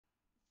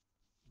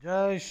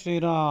Jai Shri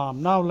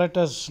Ram. Now let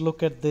us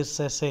look at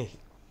this essay.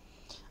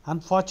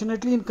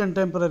 Unfortunately, in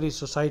contemporary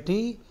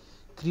society,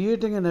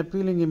 creating an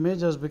appealing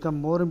image has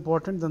become more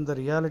important than the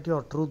reality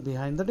or truth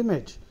behind that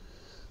image.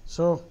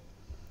 So,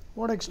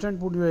 what extent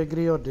would you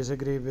agree or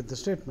disagree with the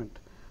statement?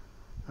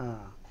 Uh,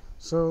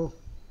 so,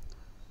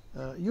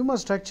 you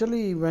must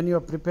actually, when you are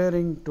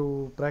preparing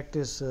to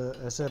practice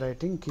essay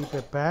writing, keep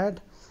a pad,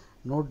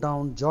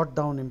 jot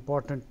down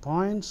important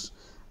points,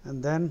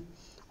 and then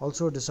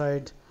also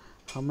decide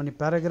how many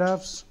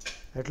paragraphs,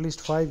 at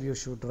least 5 you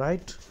should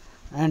write,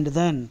 and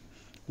then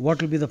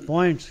what will be the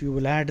points you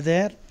will add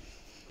there,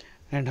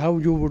 and how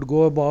you would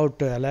go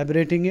about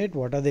elaborating it,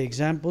 what are the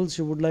examples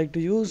you would like to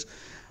use,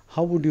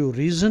 how would you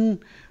reason.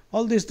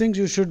 All these things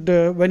you should,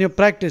 when you're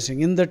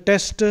practicing. In the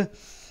test,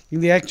 in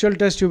the actual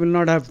test, you will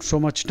not have so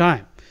much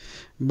time.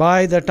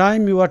 By the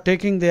time you are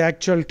taking the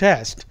actual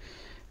test,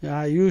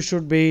 you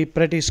should be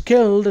pretty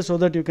skilled so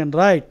that you can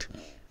write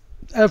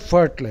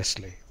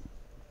effortlessly.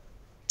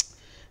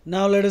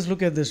 Now let us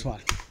look at this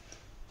one.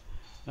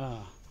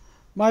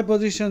 My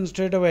position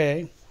straight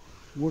away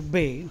would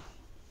be,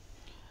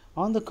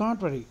 on the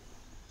contrary,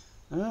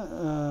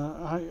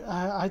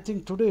 I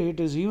think today it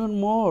is even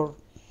more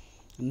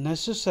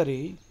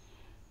necessary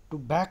to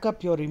back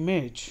up your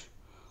image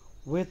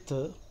with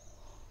the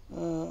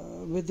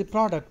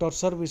product or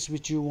service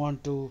which you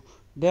want to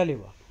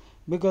deliver,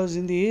 because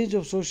in the age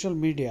of social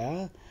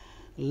media,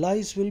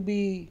 lies will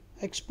be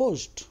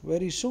exposed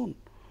very soon,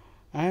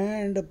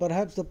 and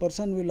perhaps the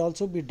person will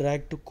also be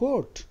dragged to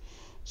court.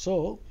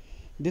 So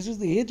this is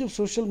the age of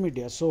social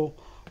media, so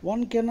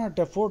one cannot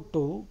afford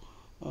to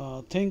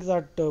think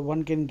that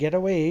one can get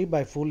away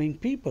by fooling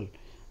people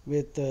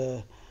with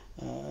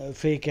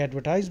fake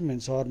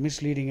advertisements or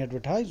misleading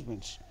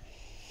advertisements.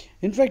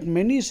 In fact,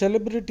 many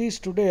celebrities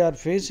today are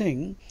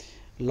facing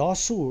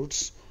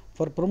lawsuits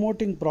for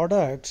promoting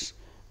products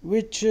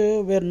which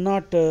were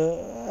not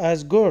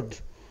as good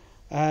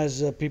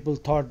as people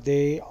thought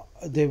they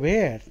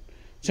were,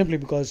 simply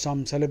because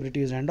some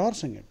celebrity is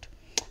endorsing it.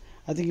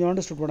 I think you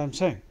understood what I'm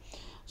saying.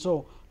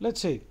 So let's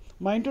say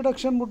my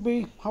introduction would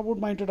be, how would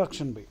my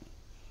introduction be?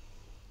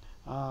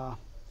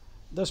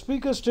 The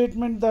speaker's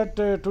statement that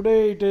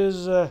today it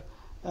is an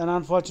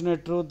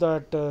unfortunate truth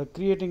that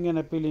creating an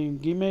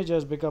appealing image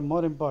has become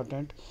more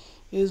important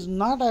is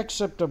not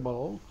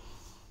acceptable,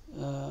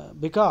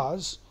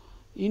 because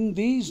in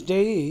these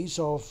days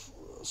of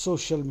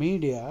social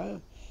media,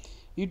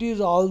 it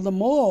is all the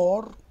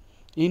more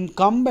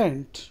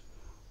incumbent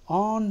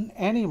on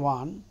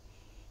anyone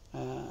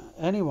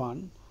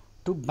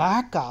to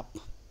back up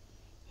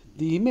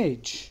the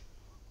image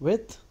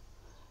with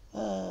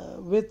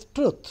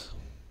truth,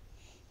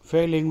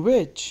 failing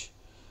which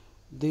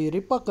the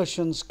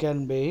repercussions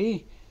can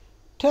be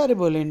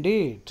terrible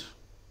indeed.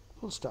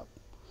 Full stop.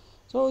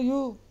 So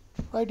you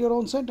write your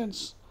own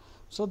sentence.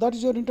 So that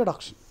is your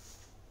introduction.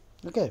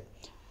 Okay.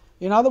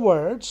 In other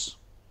words,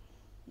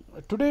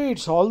 today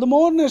it's all the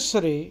more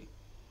necessary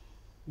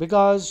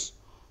because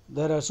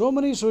there are so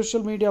many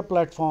social media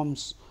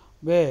platforms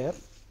where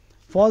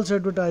false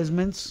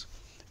advertisements,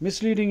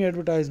 misleading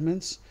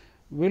advertisements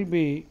will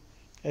be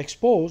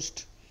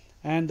exposed,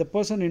 and the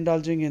person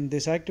indulging in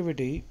this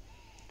activity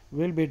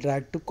will be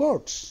dragged to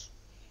courts.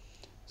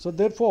 So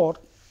therefore,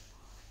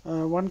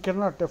 one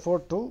cannot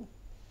afford to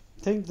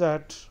think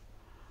that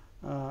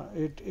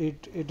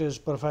it is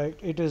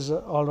perfect, it is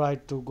all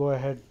right to go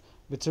ahead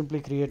with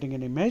simply creating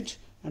an image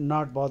and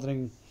not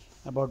bothering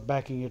about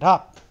backing it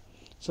up.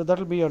 So that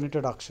will be your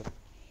introduction.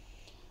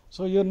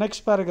 So your next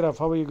paragraph,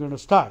 how are you going to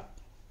start?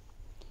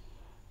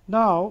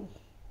 Now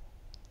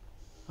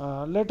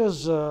let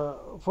us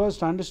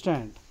first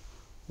understand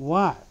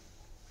why,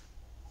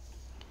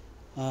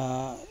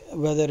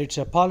 whether it's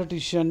a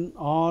politician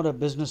or a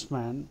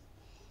businessman,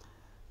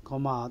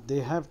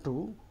 they have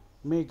to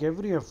make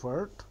every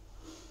effort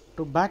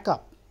to back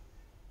up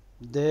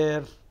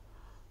their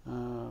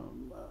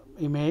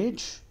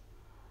image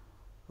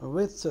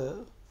with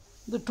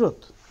the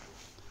truth.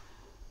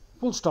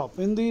 Full stop.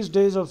 In these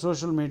days of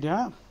social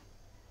media,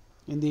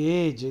 in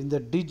the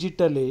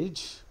digital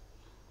age,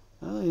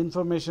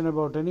 information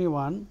about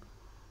anyone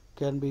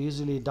can be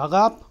easily dug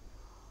up,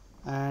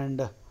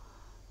 and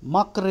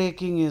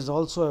muckraking is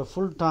also a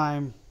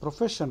full-time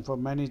profession for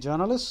many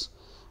journalists.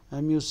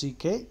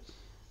 MUCK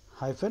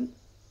hyphen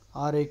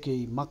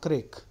RAKE,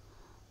 muckrake.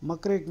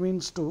 Muckrake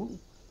means to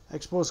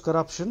expose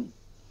corruption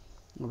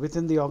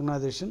within the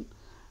organization.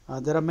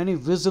 There are many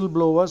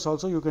whistleblowers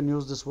also, you can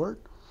use this word,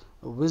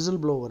 a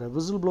whistleblower. A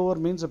whistleblower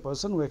means a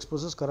person who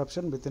exposes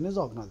corruption within his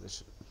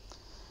organization.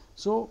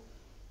 So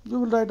you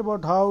will write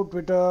about how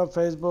Twitter,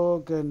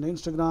 Facebook and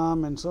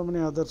Instagram and so many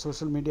other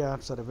social media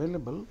apps are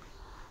available,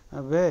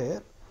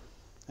 where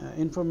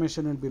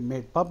information will be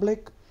made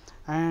public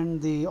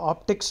and the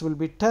optics will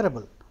be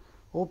terrible.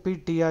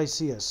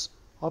 OPTICS.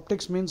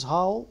 Optics means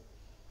how.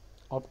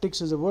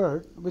 Optics is a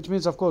word which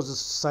means, of course, the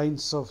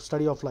science of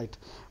study of light,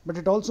 but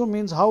it also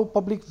means how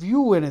public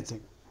view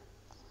anything.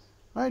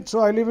 Right.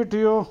 So I leave it to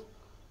you.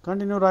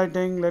 Continue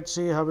writing. Let's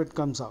see how it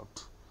comes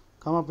out.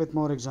 Come up with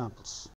more examples.